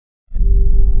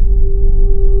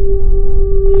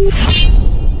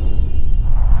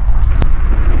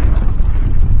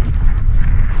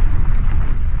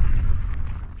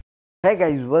है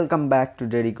guys, welcome back to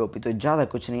डेडिक0p। तो ज़्यादा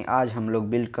कुछ नहीं, आज हम लोग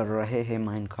बिल्ड कर रहे हैं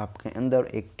माइनक्राफ्ट के अंदर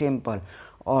एक टेम्पल।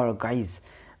 और गाइज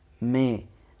मैं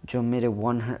जो मेरे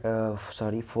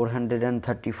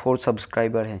 434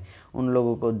 सब्सक्राइबर हैं उन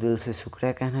लोगों को दिल से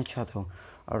शुक्रिया कहना चाहता हूँ।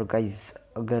 और गाइज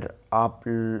अगर आप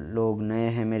लोग नए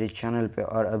हैं मेरे चैनल पे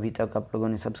और अभी तक आप लोगों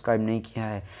ने सब्सक्राइब नहीं किया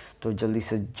है तो जल्दी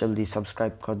से जल्दी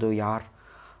सब्सक्राइब कर दो यार।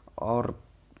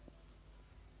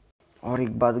 और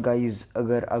एक बात गाइज़,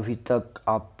 अगर अभी तक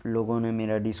आप लोगों ने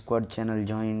मेरा डिस्कॉर्ड चैनल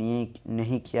ज्वाइन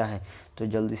नहीं किया है तो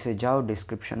जल्दी से जाओ,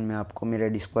 डिस्क्रिप्शन में आपको मेरा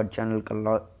डिस्कॉर्ड चैनल का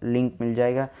लिंक मिल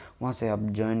जाएगा, वहाँ से आप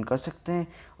ज्वाइन कर सकते हैं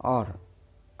और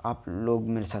आप लोग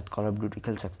मेरे साथ कॉल ऑफ ड्यूटी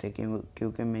खेल सकते हैं।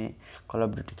 क्योंकि मैं कॉल ऑफ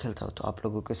ड्यूटी खेलता हूँ तो आप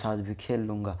लोगों के साथ भी खेल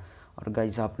लूँगा। और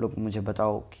गाइज़ आप लोग मुझे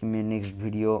बताओ कि मैं नेक्स्ट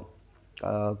वीडियो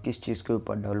किस चीज़ के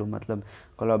ऊपर डालूँ, मतलब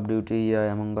कॉल ऑफ ड्यूटी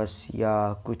या अमंग अस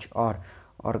या कुछ और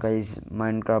गाइज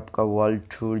माइनक्राफ्ट का वर्ल्ड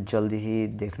टूर जल्दी ही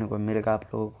देखने को मिलेगा आप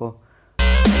लोगों को।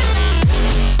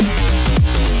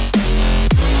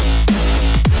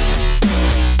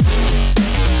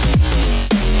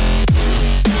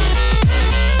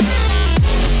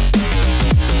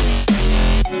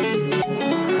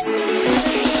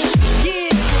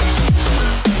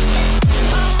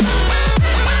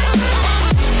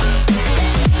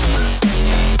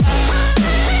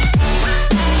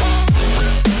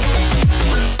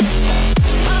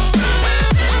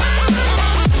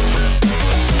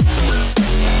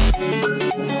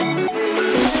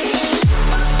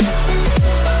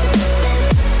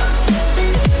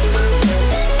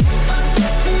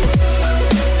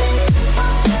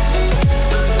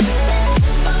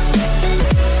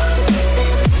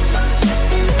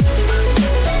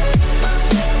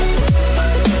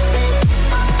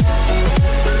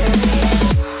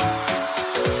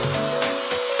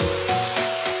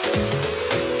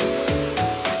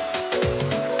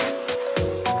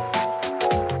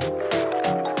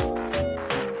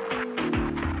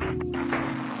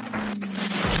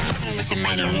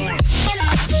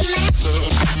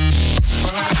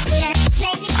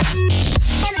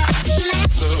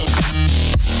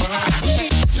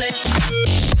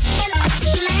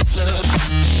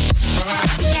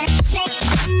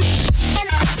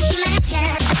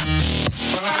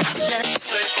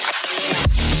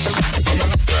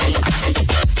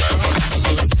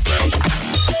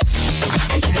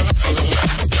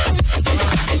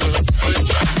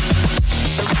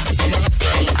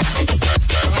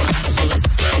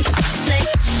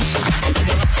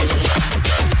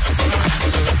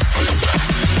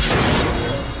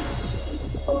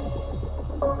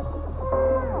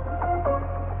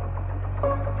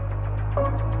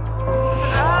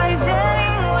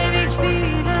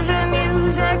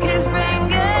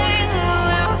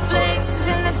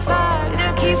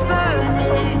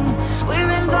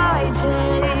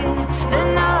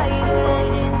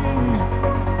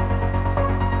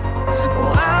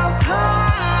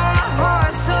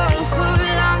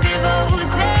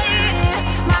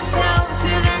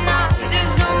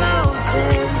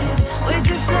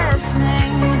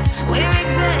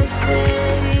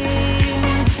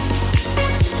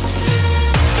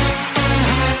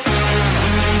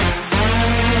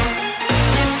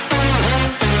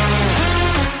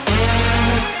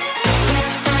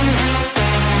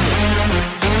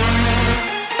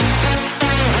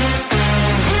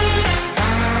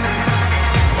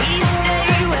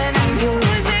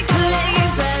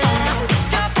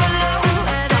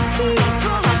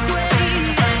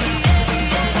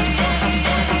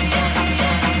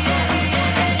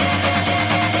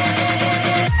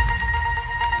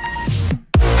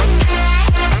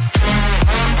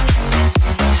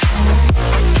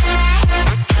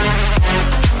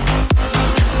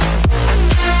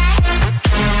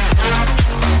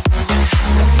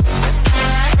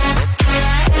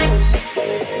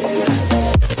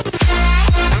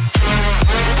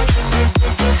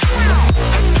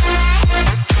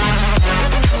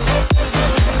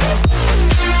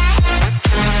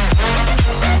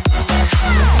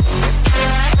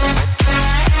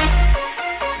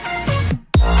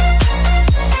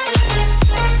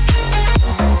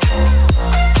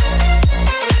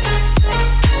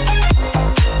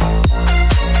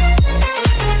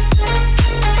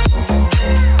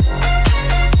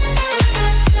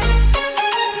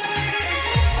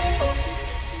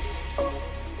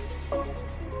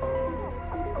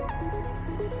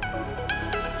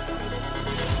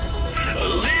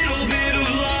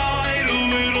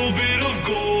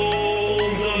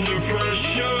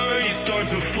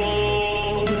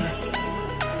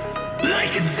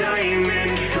 Like a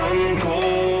diamond from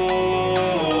gold.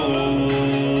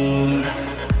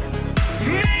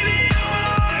 Maybe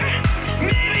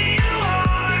you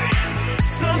are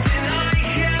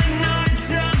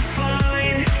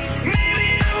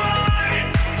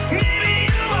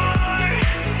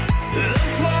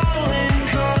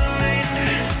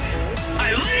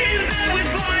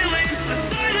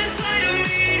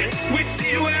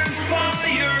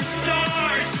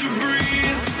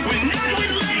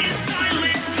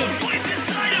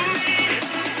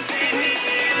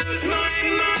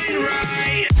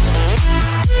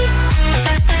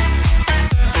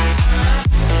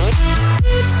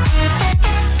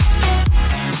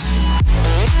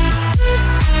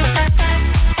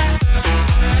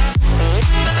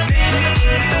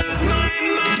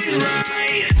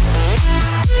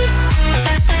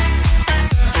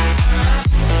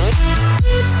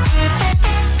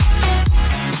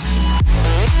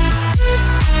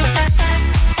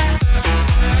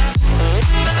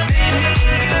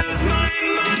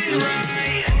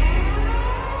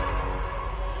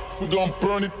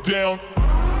burn it down.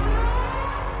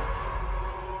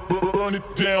 Burn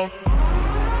it down.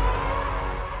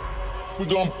 We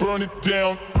gon' burn it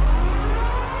down.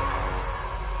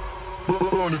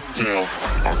 Burn it down.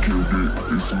 I killed it,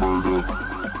 it's murder.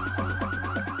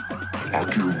 I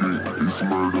killed it, it's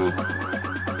murder.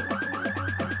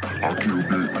 I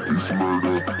killed it, it's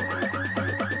murder.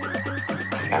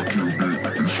 I killed it,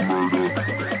 it's murder.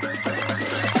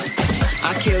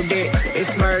 I killed it,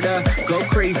 it's murder, go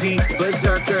crazy,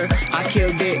 berserker. I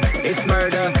killed it, it's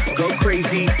murder, go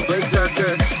crazy,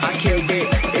 berserker. I killed it,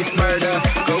 it's murder,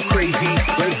 go crazy,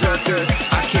 berserker.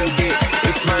 I killed it,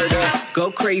 it's murder, go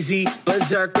crazy,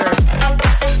 berserker.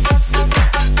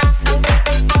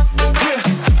 Yeah.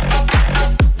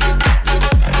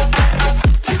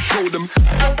 Show them.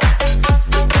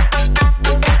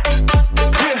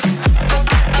 Yeah.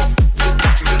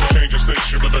 Change the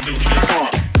station with a new shit.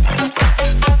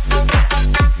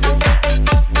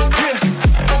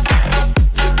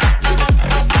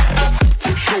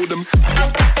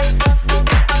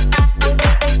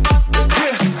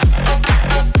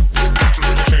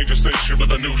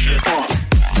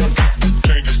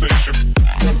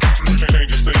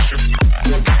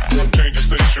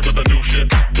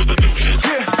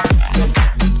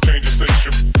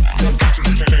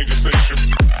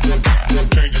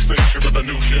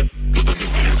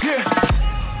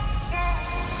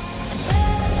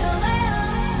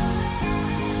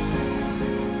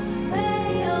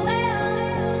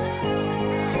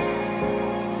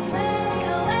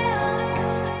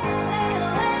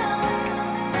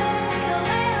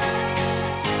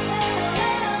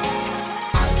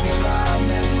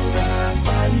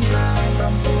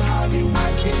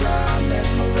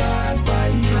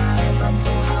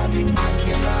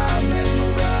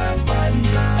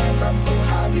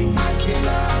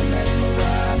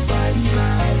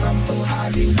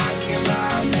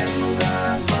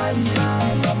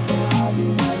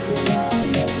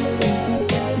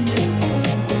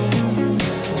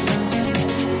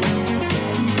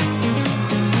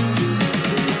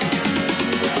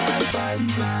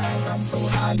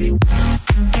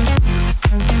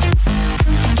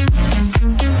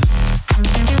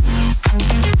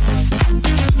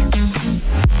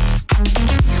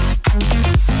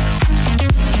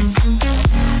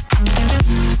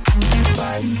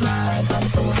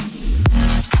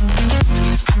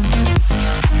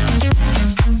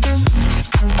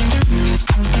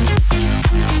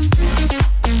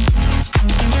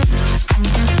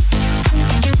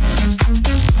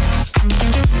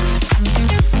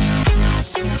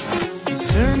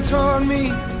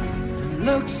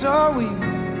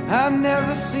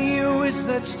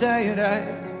 Tired eyes,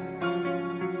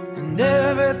 and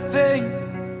everything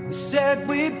we said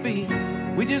we'd be,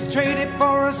 we just traded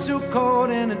for a suit coat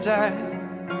and a tie.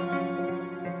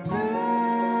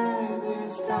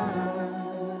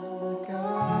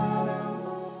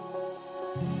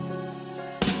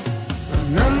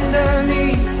 And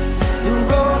underneath the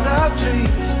rows of trees,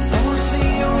 I will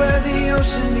see you where the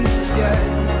ocean meets the sky.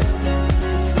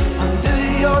 Under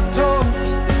your toes,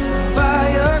 the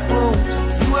fire grows.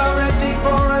 You are ready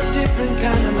for a different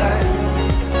kind of life.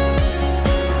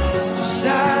 Just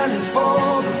silent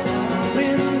for the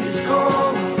wind is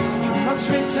cold. You must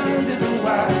return to the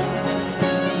wild.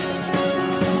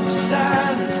 Just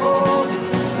silent for the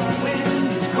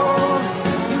wind is cold.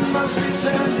 You must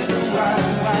return to the wild,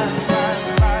 wild,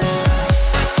 wild, wild.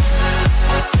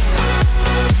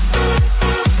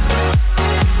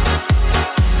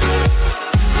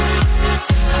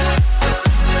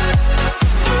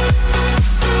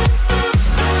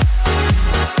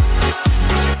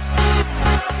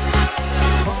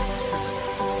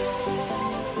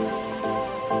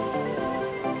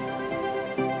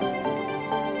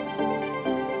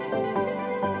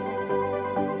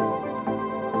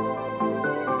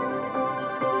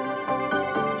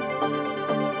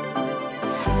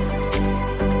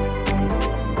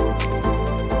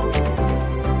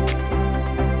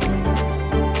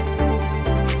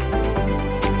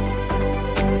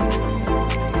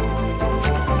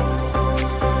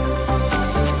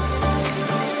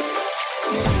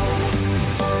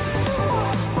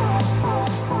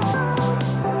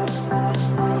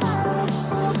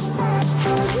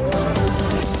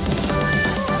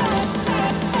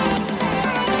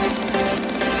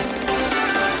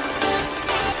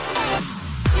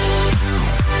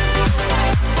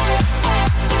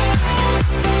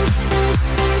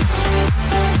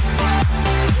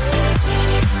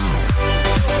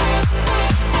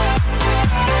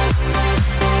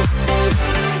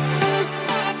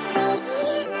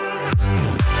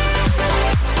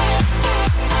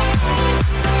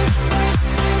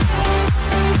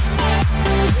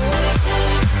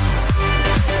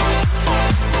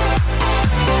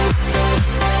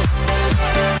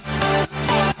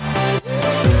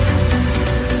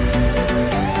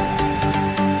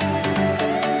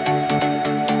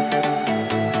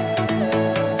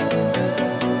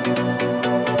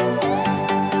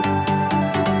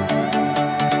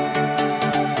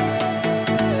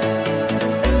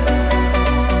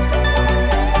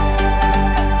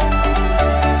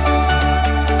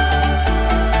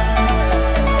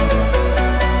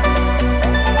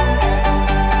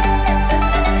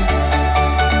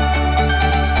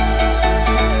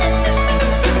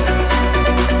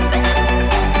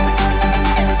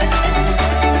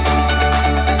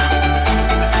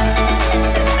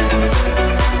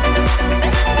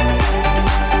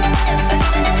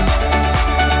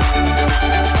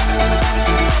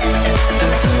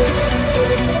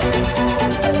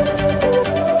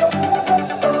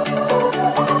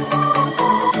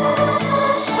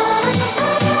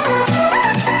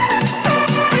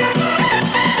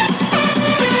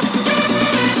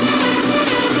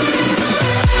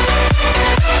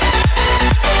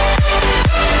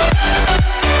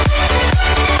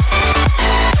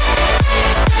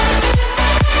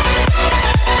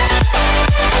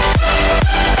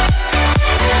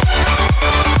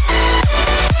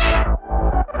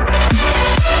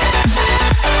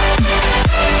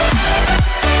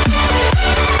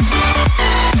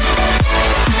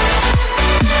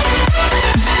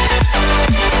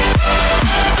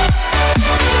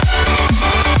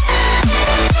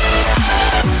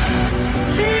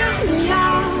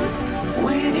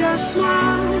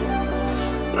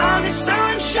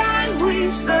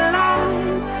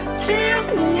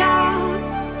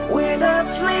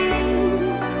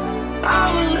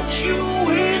 you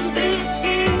in this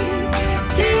game.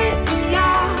 Take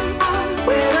out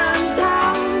when I'm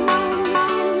down.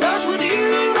 'Cause with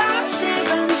you I'm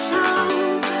saving some,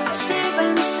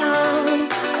 saving some,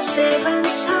 saving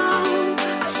some,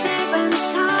 saving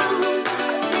some,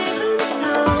 saving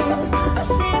some,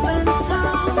 saving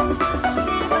some,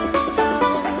 saving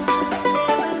some,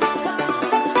 saving some.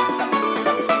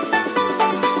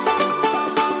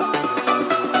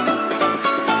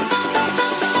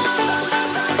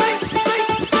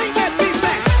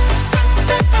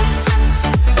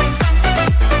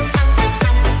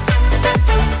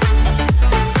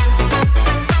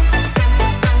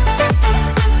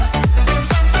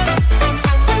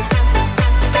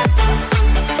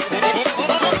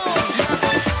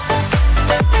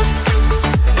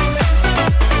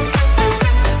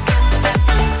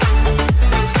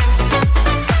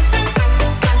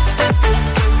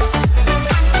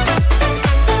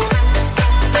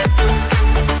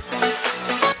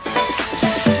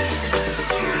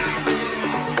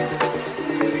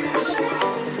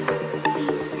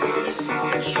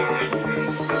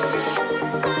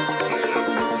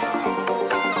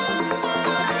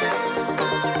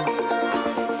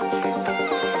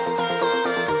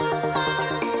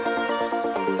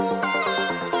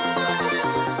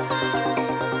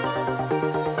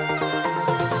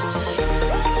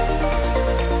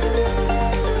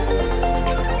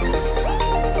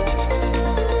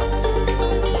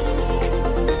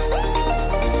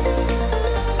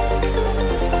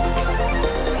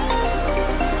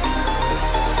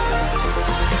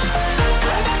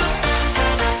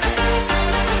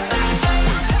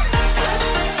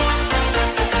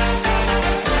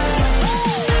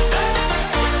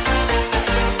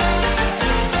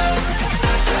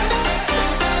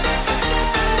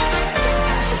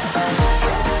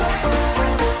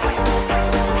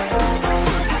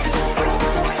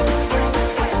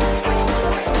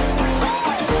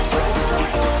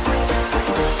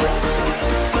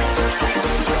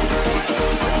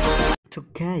 तो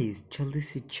guys जल्दी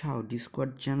से जाओ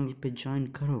Discord channel पे join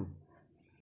करो।